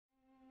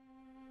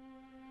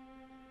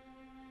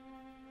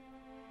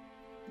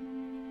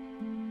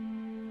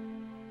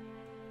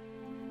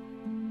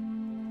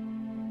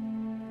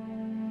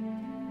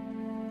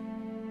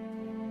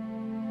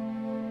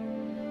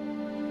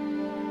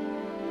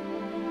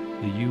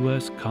The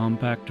U.S.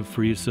 Compact of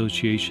Free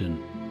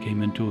Association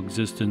came into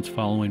existence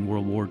following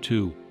World War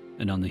II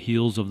and on the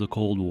heels of the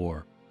Cold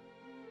War.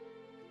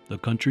 The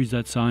countries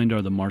that signed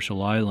are the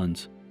Marshall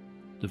Islands,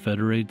 the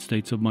Federated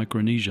States of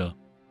Micronesia,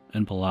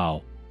 and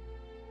Palau.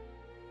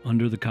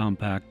 Under the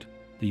Compact,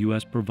 the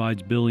U.S.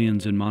 provides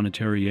billions in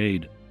monetary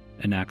aid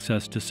and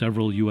access to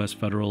several U.S.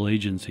 federal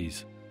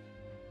agencies.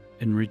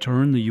 In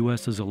return, the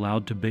U.S. is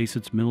allowed to base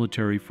its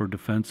military for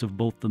defense of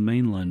both the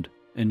mainland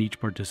and each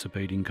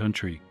participating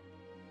country.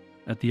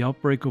 At the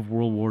outbreak of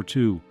World War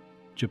II,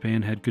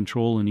 Japan had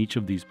control in each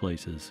of these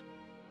places.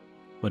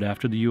 But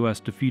after the U.S.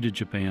 defeated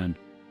Japan,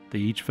 they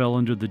each fell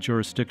under the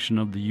jurisdiction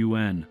of the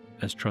UN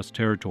as trust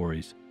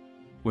territories,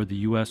 where the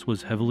U.S.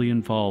 was heavily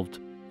involved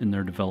in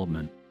their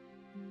development.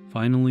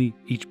 Finally,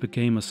 each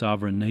became a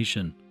sovereign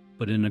nation,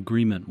 but in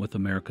agreement with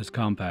America's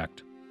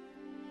compact.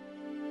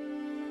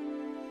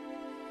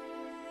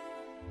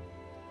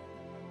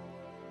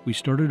 We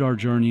started our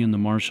journey in the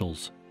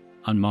Marshalls,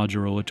 on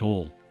Arno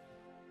Atoll.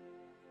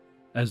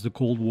 As the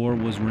Cold War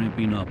was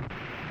ramping up,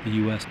 the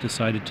U.S.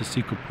 decided to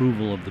seek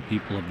approval of the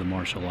people of the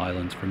Marshall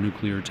Islands for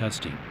nuclear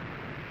testing.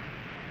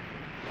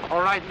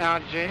 All right now,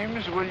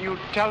 James, will you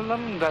tell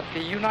them that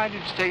the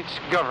United States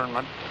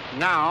government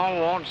now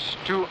wants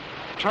to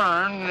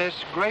turn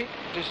this great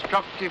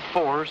destructive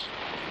force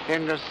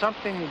into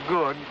something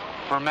good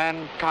for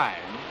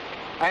mankind,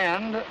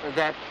 and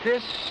that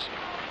this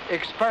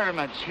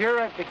experiments here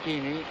at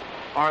Bikini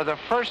are the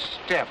first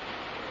step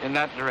in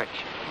that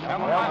direction.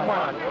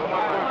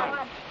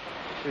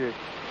 See,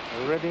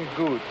 everything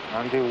good,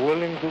 and they're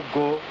willing to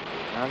go,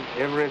 and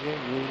everything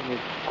is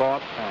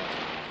God's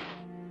hand.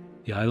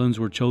 The islands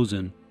were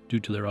chosen due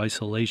to their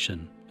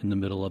isolation in the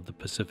middle of the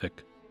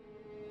Pacific.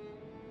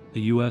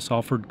 The U.S.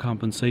 offered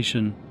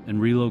compensation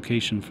and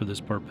relocation for this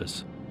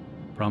purpose,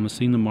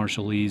 promising the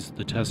Marshallese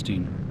the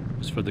testing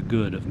was for the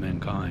good of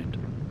mankind.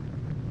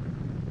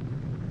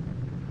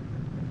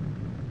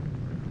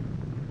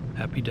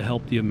 Happy to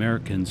help the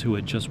Americans who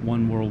had just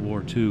won World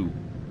War II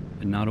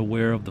and not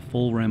aware of the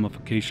full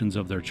ramifications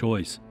of their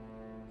choice,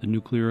 the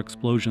nuclear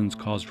explosions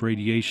caused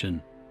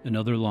radiation and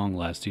other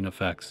long-lasting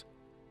effects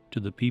to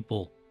the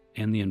people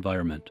and the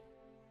environment,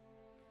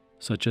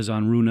 such as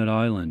on Runet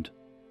Island,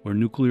 where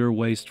nuclear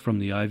waste from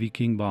the Ivy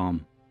King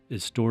bomb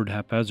is stored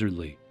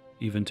haphazardly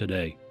even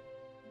today.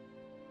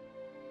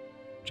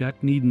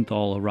 Jack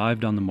Niedenthal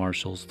arrived on the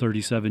Marshalls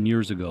 37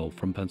 years ago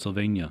from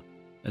Pennsylvania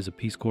as a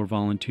Peace Corps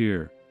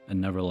volunteer and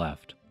never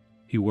left.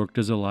 He worked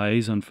as a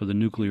liaison for the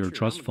Nuclear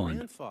Trust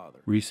Fund,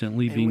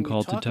 recently being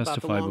called to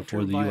testify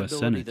before the U.S.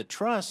 Senate. The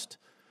trust,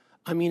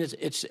 I mean,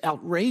 it's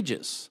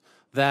outrageous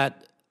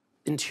that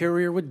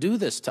Interior would do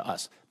this to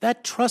us.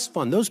 That trust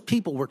fund, those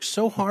people worked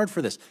so hard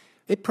for this.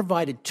 It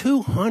provided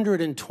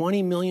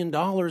 $220 million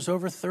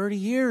over 30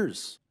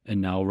 years. And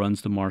now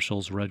runs the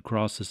Marshall's Red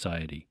Cross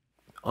Society.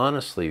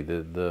 Honestly,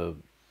 the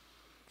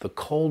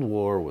Cold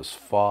War was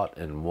fought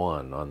and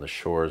won on the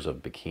shores of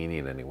Bikini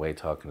in any way,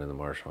 talking to the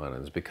Marshall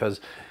Islands,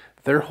 because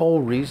their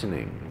whole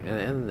reasoning,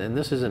 and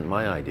this isn't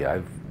my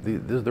idea,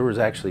 there was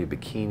actually a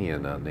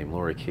Bikinian named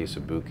Laurie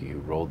Kesabuki who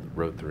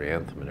wrote their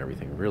anthem and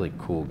everything, really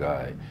cool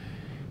guy.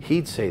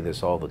 He'd say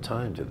this all the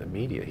time to the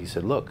media. He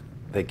said, look,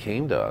 they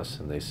came to us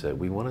and they said,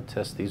 we want to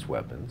test these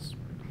weapons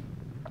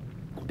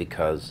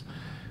because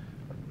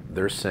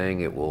they're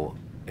saying it will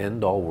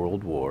end all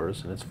world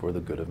wars and it's for the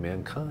good of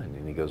mankind.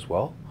 And he goes,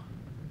 well,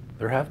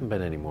 there haven't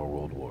been any more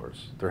world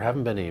wars. There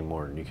haven't been any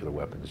more nuclear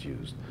weapons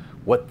used.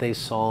 What they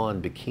saw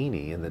on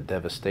Bikini and the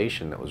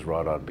devastation that was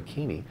wrought on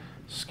Bikini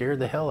scared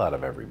the hell out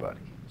of everybody.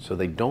 So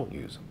they don't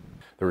use them.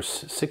 There were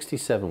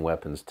 67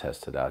 weapons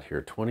tested out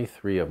here.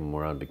 23 of them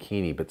were on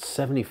Bikini, but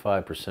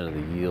 75% of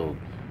the yield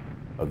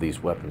of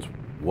these weapons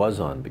was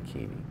on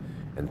Bikini.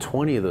 And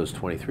 20 of those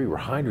 23 were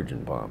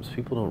hydrogen bombs.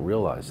 People don't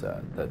realize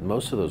that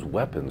most of those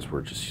weapons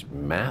were just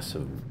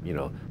massive, you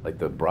know, like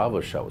the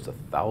Bravo shot was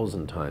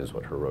 1,000 times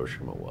what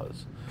Hiroshima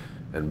was,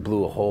 and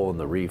blew a hole in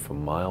the reef a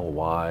mile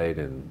wide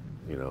and,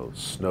 you know,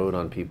 snowed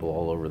on people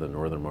all over the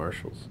northern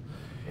Marshalls.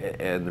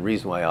 And the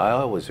reason why I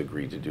always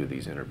agree to do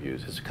these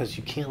interviews is because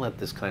you can't let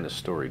this kind of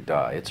story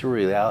die. It's a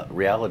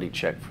reality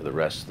check for the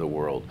rest of the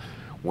world.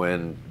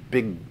 When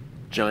big,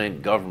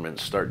 giant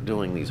governments start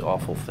doing these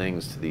awful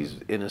things to these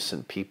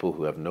innocent people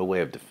who have no way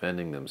of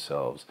defending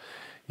themselves,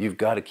 you've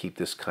got to keep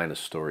this kind of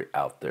story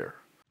out there.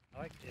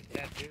 I like the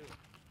tattoo.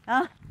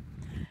 Huh?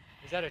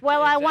 Is that a,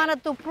 well, I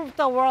wanted to prove to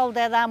the world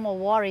that I'm a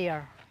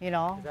warrior, you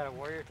know. Is that a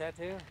warrior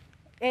tattoo?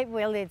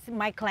 It's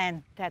my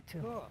clan tattoo.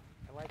 Cool.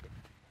 I like it.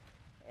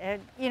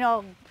 You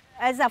know,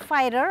 as a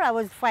fighter, I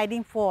was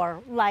fighting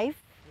for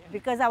life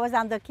because I was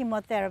under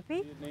chemotherapy.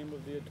 What's the name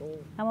of the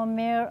atoll? I'm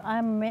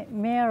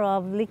mayor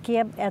of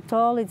Likiep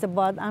Atoll. It's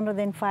about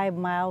 105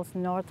 miles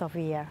north of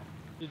here.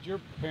 Did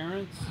your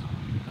parents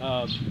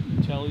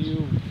tell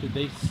you, did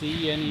they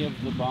see any of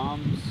the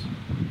bombs?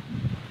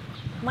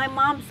 My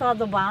mom saw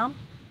the bomb.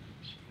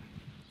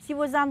 She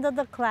was under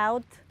the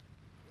cloud.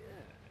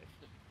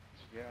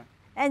 Yeah.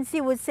 And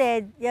she would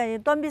say, yeah,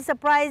 don't be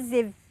surprised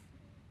if,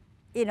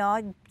 you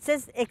know,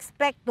 just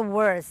expect the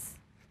worst.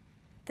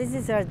 This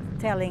is her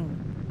telling.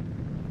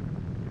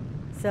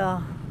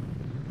 So,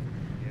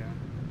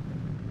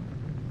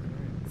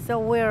 so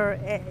we're,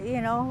 you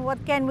know,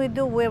 what can we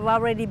do? We've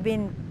already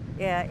been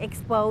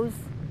exposed.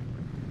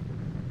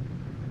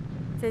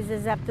 So you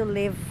just have to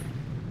live.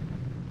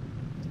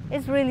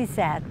 It's really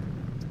sad.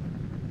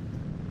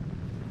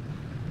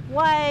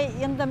 Why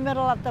in the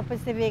middle of the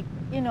Pacific,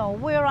 you know,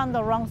 we're on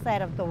the wrong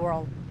side of the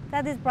world.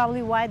 That is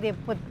probably why they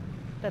put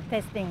the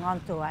testing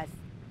onto us.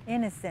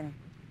 Innocent.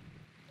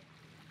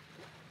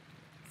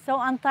 So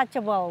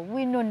untouchable.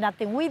 We knew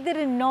nothing. We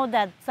didn't know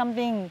that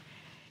something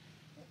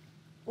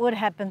would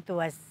happen to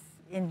us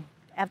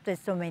after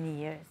so many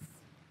years.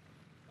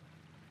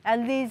 At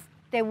least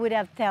they would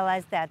have told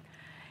us that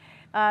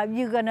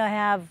you're gonna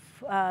have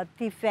a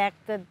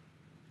defected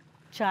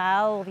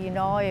child, you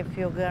know, if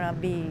you're gonna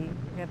be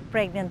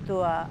pregnant to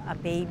a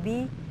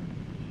baby.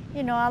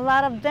 You know, a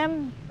lot of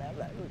them,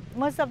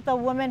 most of the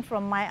women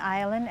from my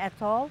island,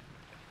 Atoll,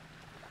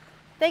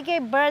 they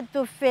gave birth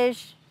to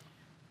fish,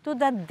 to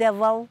the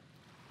devil,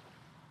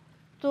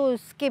 to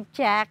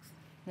skipjacks,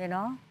 you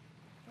know,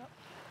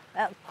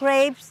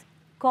 grapes,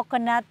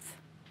 coconuts.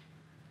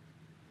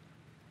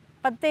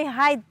 But they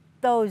hide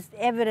those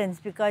evidence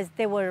because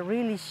they were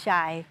really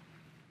shy.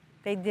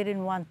 They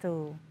didn't want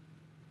to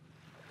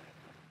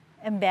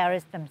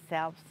embarrass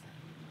themselves.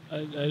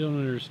 I don't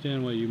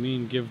understand what you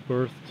mean, give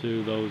birth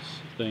to those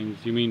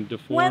things. You mean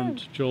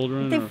deformed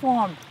children?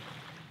 Deformed.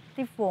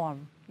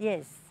 Deformed,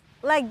 yes.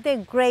 Like the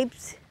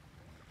grapes.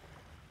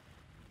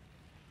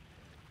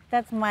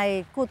 That's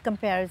my good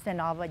comparison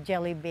of a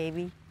jelly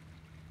baby.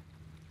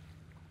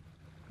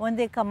 When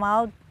they come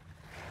out,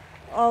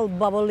 all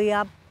bubbly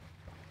up.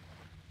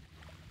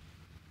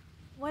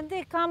 When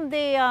they come,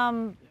 they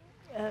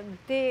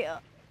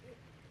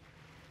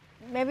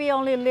maybe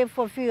only live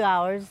for a few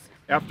hours.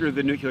 After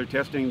the nuclear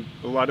testing,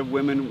 a lot of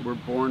women were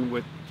born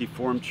with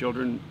deformed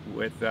children,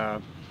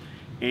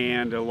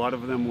 and a lot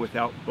of them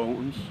without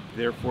bones.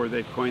 Therefore,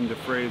 they coined the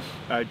phrase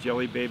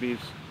jelly babies.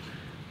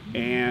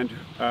 And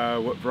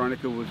what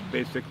Veronica was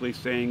basically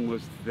saying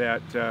was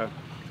that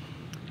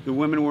the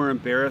women were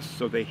embarrassed,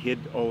 so they hid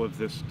all of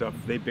this stuff.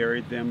 They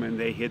buried them and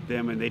they hid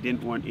them, and they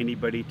didn't want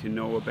anybody to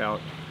know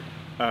about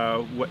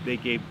what they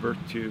gave birth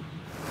to.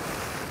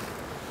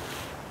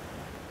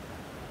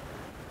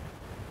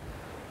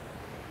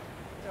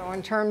 So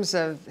in terms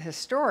of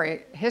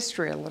history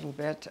a little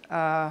bit,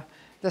 the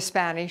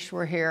Spanish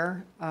were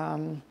here.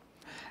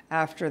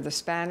 After the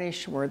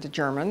Spanish were the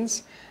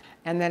Germans.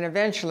 And then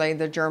eventually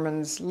the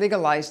Germans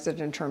legalized it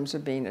in terms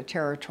of being a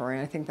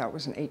territory. I think that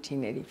was in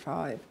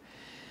 1885.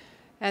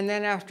 And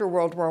then after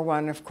World War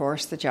I, of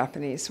course, the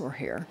Japanese were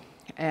here.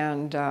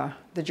 And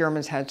the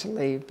Germans had to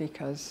leave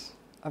because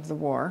of the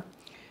war.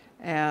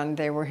 And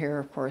they were here,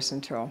 of course,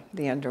 until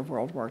the end of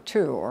World War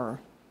II, or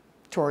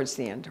towards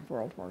the end of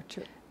World War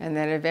II. And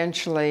then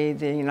eventually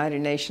the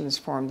United Nations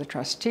formed the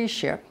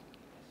trusteeship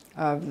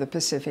of the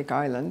Pacific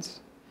Islands.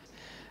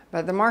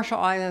 But the Marshall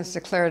Islands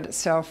declared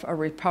itself a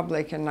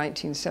republic in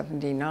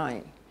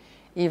 1979,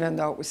 even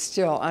though it was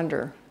still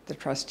under the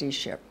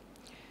trusteeship.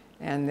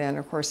 And then,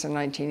 of course, in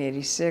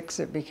 1986,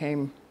 it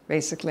became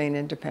basically an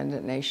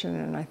independent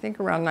nation. And I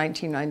think around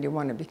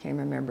 1991, it became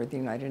a member of the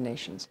United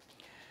Nations.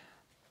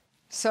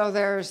 So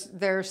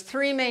there's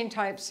three main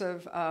types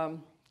of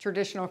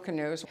traditional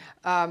canoes.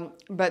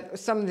 But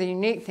some of the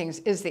unique things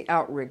is the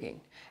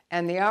outrigging.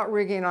 And the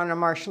outrigging on a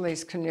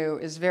Marshallese canoe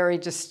is very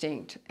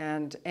distinct.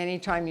 And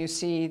anytime you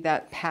see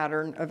that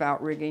pattern of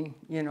outrigging,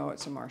 you know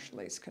it's a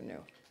Marshallese canoe.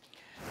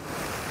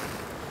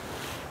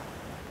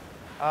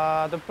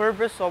 The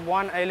purpose of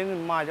one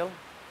island module,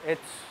 it's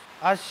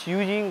us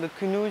using the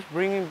canoes,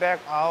 bringing back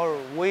our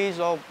ways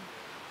of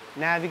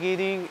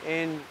navigating,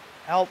 and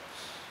helps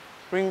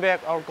bring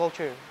back our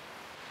culture.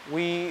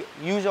 We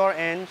use our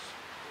ends,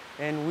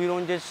 and we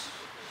don't just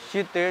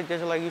sit there,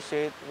 just like you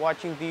said,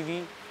 watching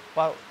TV.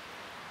 But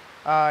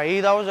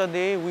 8 hours a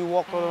day, we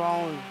walk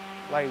around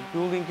like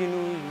building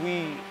canoes.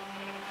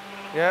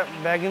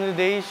 Back in the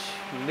days,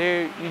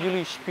 they're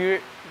usually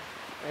spirit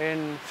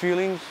and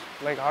feelings,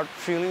 like heart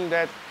feeling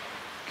that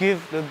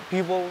give the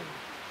people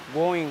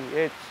going.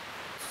 It's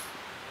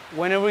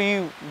whenever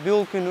you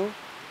build canoe,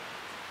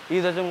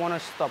 he doesn't want to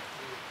stop.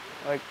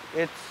 Like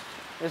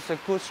it's a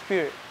good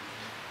spirit.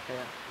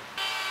 Yeah.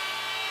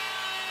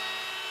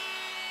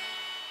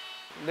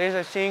 There's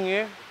a saying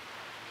here,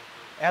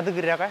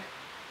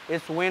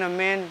 it's when a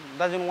man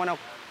doesn't want to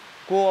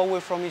go away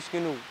from his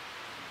canoe.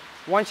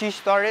 Once he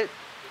started,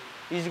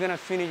 he's going to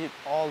finish it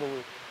all the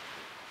way.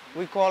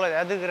 We call it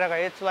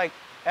it's like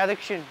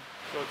addiction.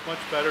 So it's much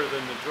better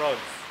than the drugs.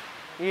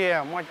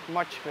 Yeah,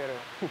 much better.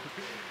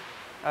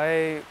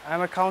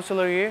 I'm a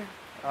counselor here,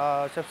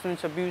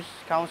 substance abuse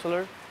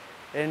counselor.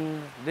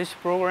 And this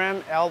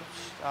program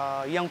helps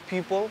young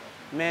people,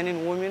 men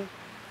and women,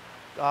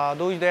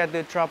 those that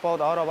they drop out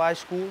of high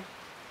school.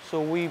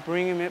 So we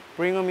bring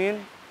them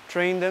in,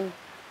 train them,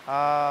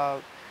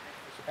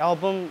 help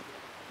them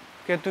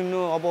get to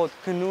know about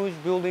canoes,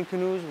 building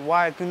canoes,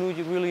 why canoes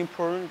is really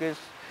important. Because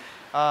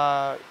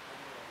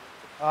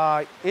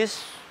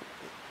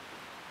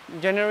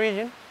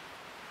generation,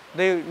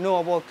 they know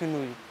about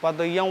canoeing. But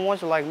the young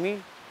ones like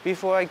me,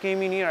 before I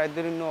came in here, I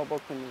didn't know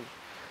about canoeing.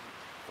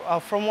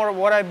 From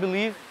what I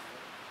believe,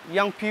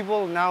 young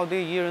people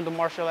nowadays here in the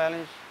Marshall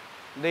Islands,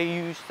 they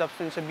use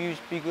substance abuse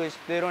because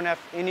they don't have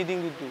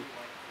anything to do.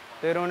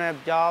 They don't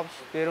have jobs,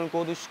 they don't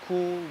go to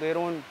school, they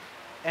don't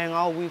hang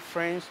out with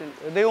friends,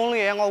 and they only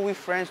hang out with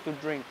friends to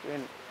drink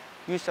and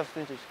use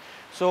substances.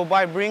 So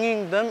by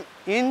bringing them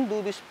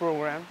into this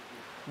program,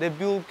 they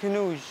build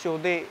canoes, so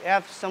they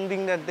have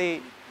something that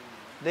they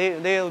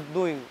are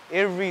doing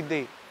every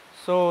day.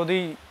 So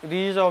this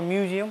is our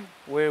museum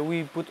where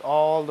we put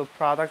all the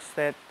products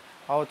that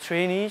our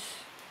trainees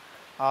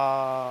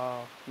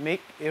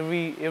make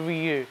every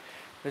year.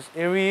 Because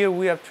every year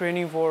we have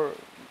training for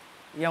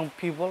young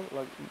people,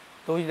 like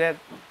those that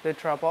they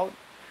drop out.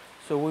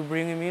 So we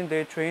bring them in,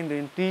 they train,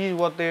 and this is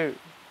what they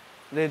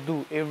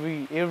do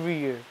every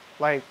year.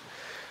 Like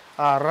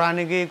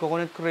Renegade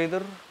coconut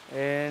crater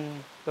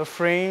and the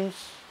frames.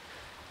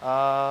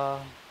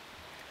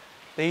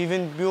 They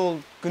even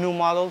build canoe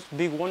models,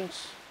 big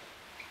ones.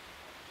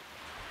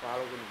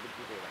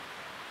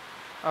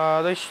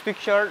 The stick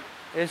chart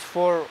is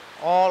for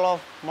all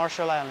of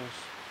Marshall Islands,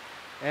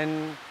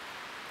 and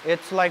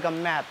it's like a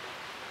map.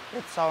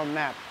 It's our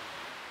map.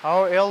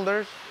 Our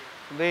elders,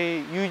 they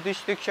use the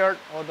stick chart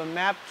or the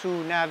map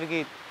to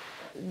navigate.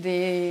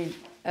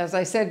 As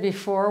I said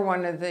before,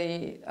 one of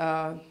the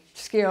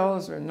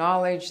skills or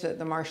knowledge that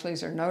the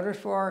Marshallese are noted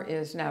for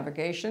is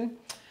navigation.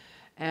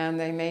 And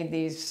they made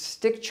these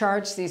stick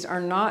charts. These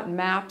are not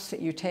maps that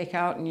you take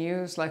out and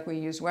use like we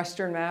use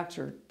Western maps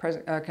or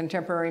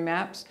contemporary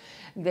maps.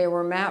 They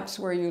were maps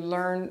where you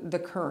learn the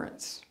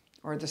currents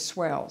or the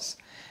swells.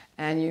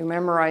 And you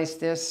memorize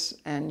this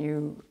and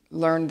you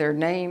learned their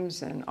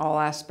names and all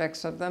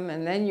aspects of them.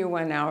 And then you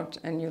went out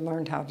and you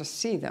learned how to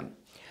see them.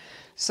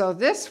 So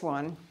this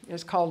one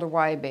is called a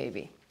Y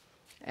baby.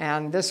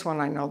 And this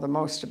one I know the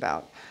most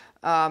about.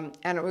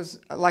 And it was,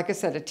 like I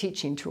said, a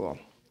teaching tool.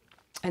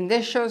 And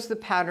this shows the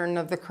pattern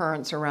of the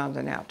currents around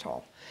an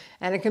atoll.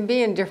 And it can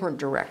be in different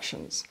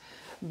directions.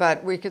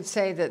 But we could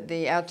say that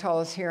the atoll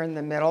is here in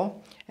the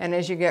middle. And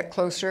as you get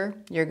closer,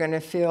 you're going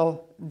to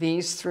feel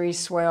these three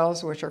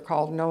swells, which are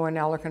called Noah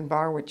and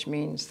Bar, which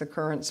means the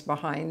currents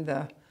behind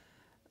the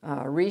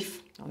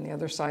reef, on the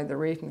other side of the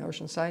reef, on the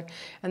ocean side.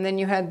 And then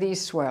you had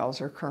these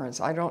swells or currents.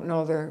 I don't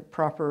know the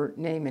proper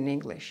name in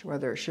English,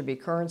 whether it should be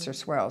currents or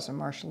swells. In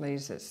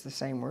Marshallese, it's the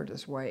same word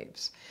as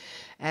waves.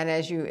 And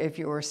if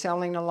you were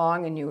sailing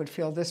along and you would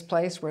feel this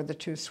place where the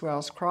two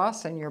swells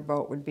cross, and your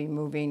boat would be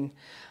moving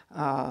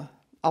a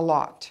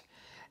lot.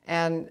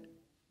 And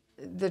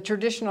the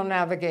traditional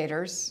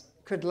navigators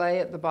could lay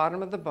at the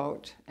bottom of the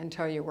boat and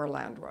tell you where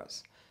land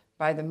was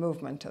by the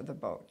movement of the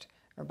boat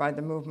or by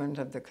the movement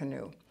of the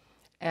canoe.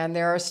 And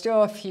there are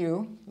still a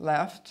few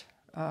left.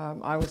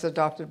 I was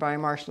adopted by a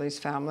Marshallese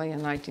family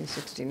in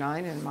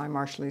 1969, and my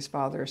Marshallese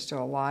father is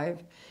still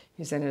alive.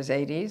 He's in his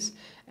 80s,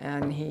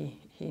 and he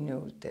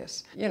knew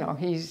this. You know,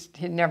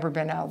 he'd never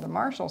been out of the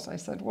Marshalls. I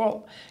said,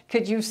 well,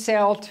 could you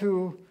sail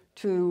to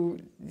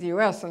the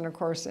U.S.? And of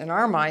course, in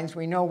our minds,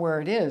 we know where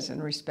it is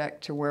in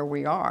respect to where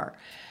we are.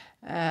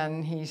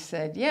 And he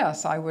said,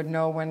 yes, I would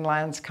know when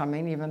land's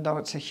coming, even though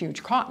it's a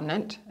huge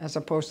continent, as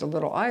opposed to a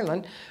little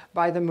island,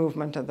 by the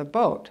movement of the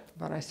boat.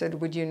 But I said,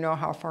 would you know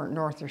how far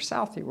north or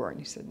south you were? And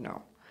he said,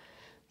 no.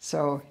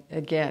 So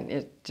again,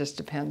 it just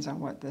depends on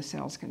what the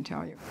sails can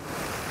tell you.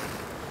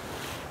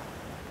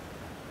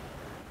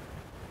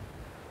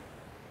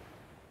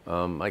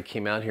 I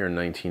came out here in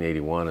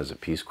 1981 as a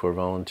Peace Corps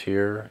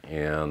volunteer,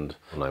 and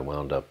I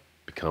wound up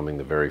becoming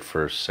the very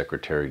first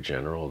Secretary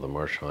General of the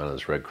Marshall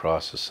Islands Red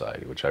Cross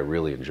Society, which I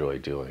really enjoy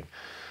doing.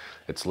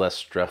 It's less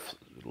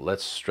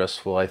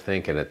stressful, I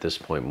think, and at this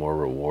point more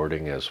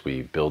rewarding as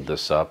we build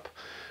this up.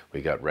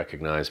 We got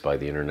recognized by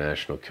the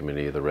International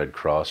Committee of the Red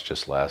Cross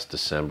just last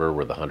December.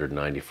 We're the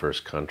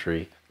 191st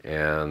country.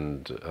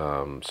 And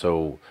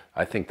so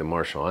I think the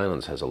Marshall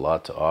Islands has a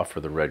lot to offer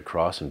the Red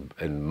Cross,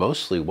 and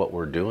mostly what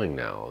we're doing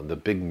now, the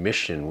big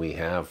mission we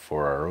have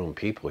for our own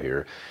people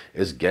here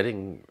is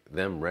getting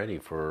them ready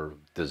for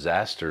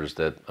disasters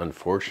that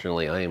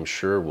unfortunately I am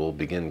sure will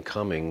begin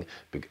coming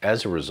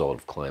as a result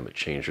of climate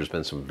change. There's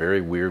been some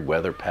very weird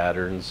weather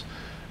patterns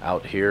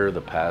out here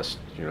the past,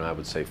 I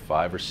would say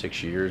 5 or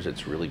 6 years.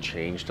 It's really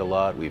changed a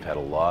lot. We've had a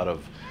lot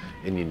of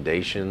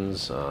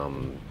inundations,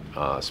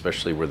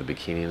 especially where the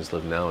Bikinians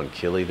live now in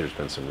Kili. There's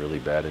been some really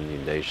bad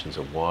inundations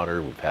of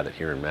water. We've had it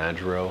here in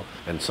Majuro.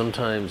 And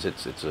sometimes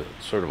it's a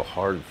sort of a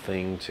hard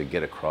thing to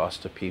get across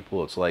to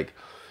people. It's like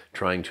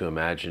trying to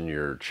imagine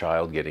your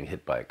child getting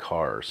hit by a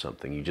car or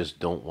something. You just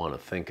don't want to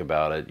think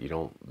about it. You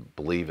don't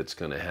believe it's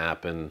going to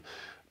happen,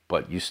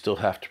 but you still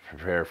have to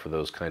prepare for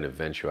those kind of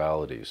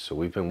eventualities. So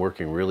we've been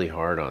working really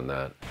hard on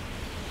that.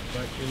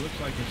 But it looks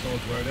like it's all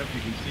dried up.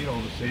 You can see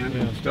all the sand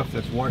and stuff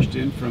that's washed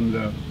in from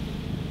the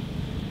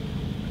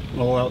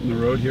all out in the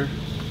road here.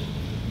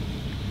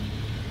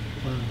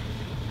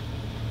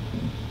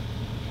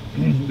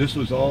 This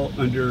was all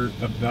under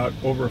about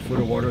over a foot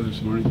of water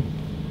this morning.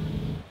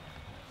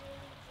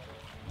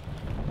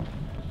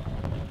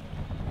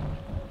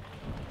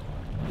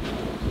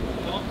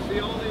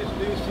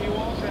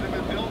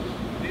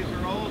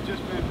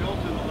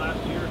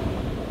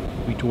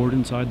 toured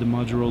inside the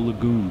Majuro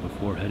Lagoon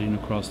before heading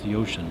across the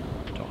ocean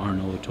to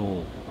Arno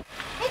Atoll.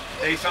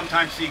 They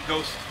sometimes see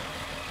ghosts.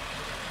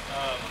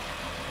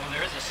 Well,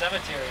 there is a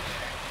cemetery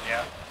there.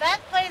 Yeah.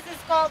 That place is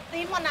called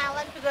Demon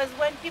Island because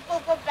when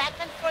people go back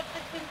and forth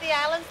between the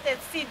islands, they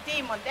see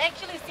demon. They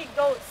actually see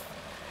ghosts.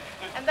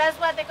 And that's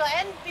what they call it.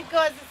 And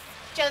because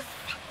it's just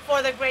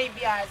for the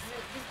graveyards.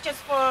 It's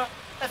just for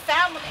the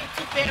family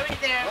to bury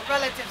their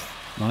relatives.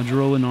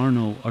 Majuro and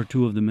Arno are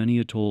two of the many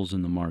atolls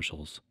in the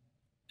Marshalls.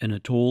 An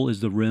atoll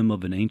is the rim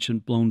of an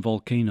ancient blown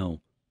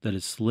volcano that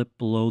is slipped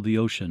below the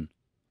ocean,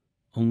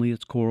 only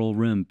its coral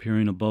rim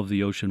peering above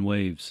the ocean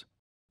waves.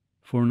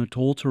 For an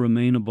atoll to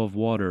remain above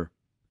water,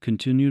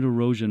 continued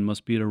erosion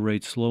must be at a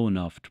rate slow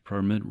enough to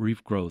permit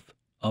reef growth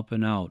up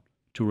and out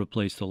to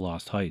replace the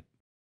lost height.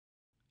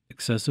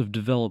 Excessive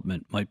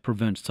development might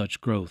prevent such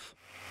growth.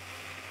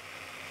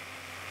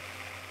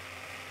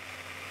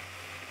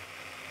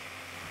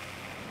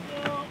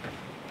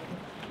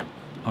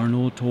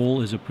 Arno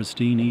Atoll is a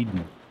pristine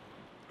Eden.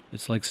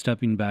 It's like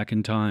stepping back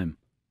in time.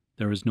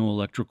 There is no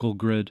electrical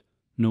grid,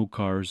 no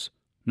cars,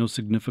 no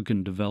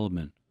significant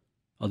development,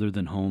 other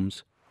than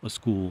homes, a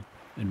school,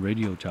 and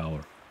radio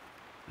tower,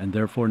 and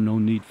therefore no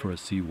need for a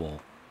seawall.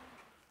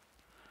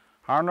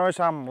 Arno is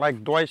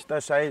like twice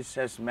the size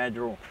as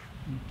Majuro.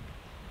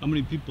 How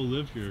many people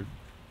live here?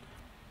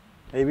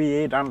 Maybe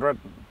 800.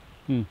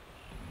 So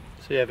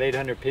you have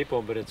 800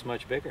 people, but it's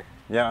much bigger.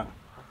 Yeah.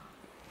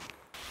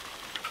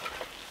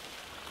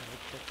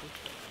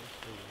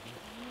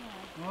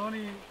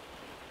 Morning!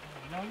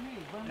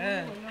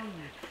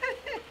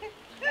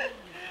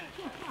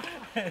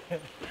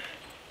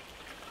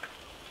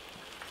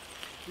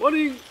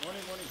 Morning.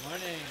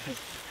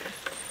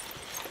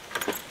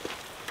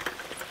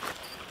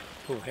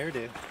 Cool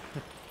hairdo.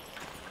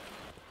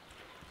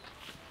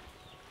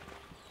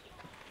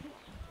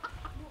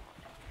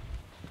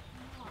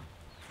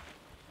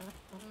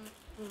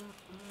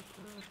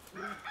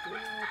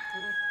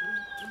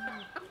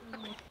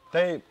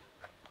 They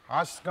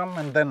husk them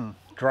and then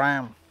dry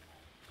them.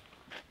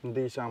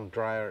 These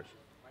dryers.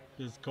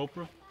 This is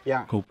copra?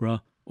 Yeah.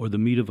 Copra, or the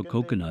meat of a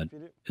coconut,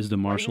 is the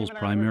Marshall's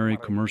primary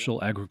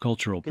commercial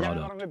agricultural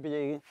product.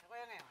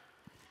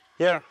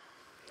 Here,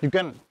 you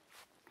can.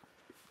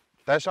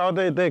 That's how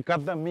they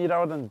cut the meat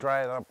out and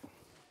dry it up.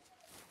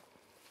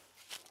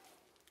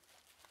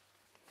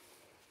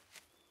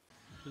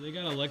 So they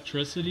got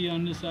electricity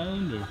on this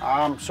island,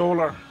 or?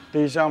 Solar.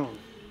 These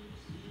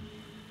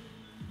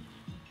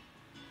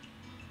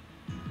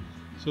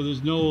So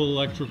there's no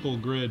electrical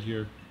grid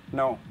here?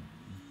 No.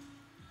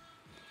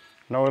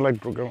 No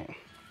electrical.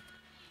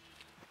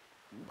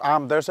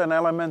 There's an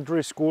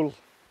elementary school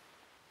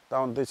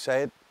down this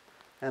side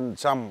and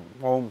some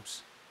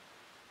homes.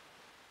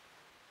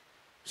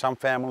 Some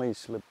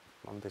families live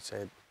on this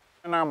side.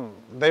 And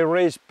they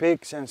raise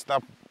pigs and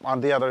stuff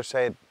on the other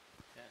side.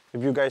 Yeah.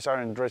 If you guys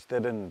are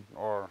interested in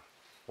or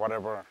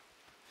whatever.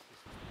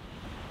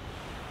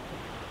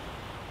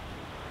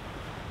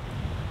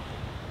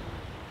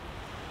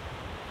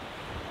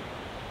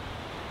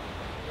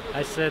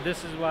 I said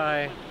this is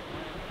why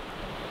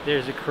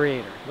there's a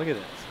creator. Look at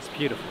this, it's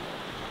beautiful.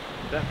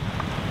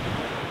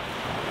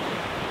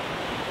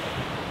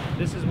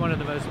 This is one of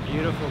the most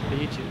beautiful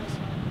beaches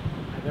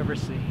I've ever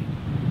seen,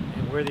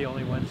 and we're the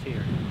only ones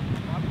here.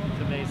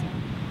 It's amazing.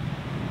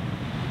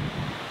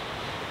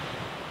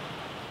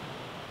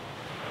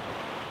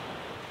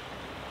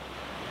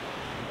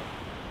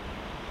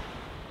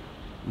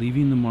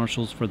 Leaving the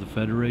Marshalls for the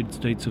Federated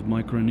States of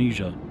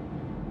Micronesia,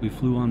 we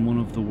flew on one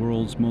of the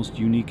world's most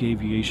unique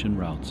aviation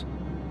routes,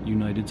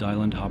 United's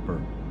Island Hopper,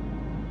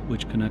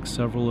 which connects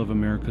several of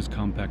America's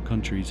compact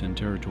countries and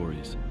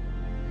territories.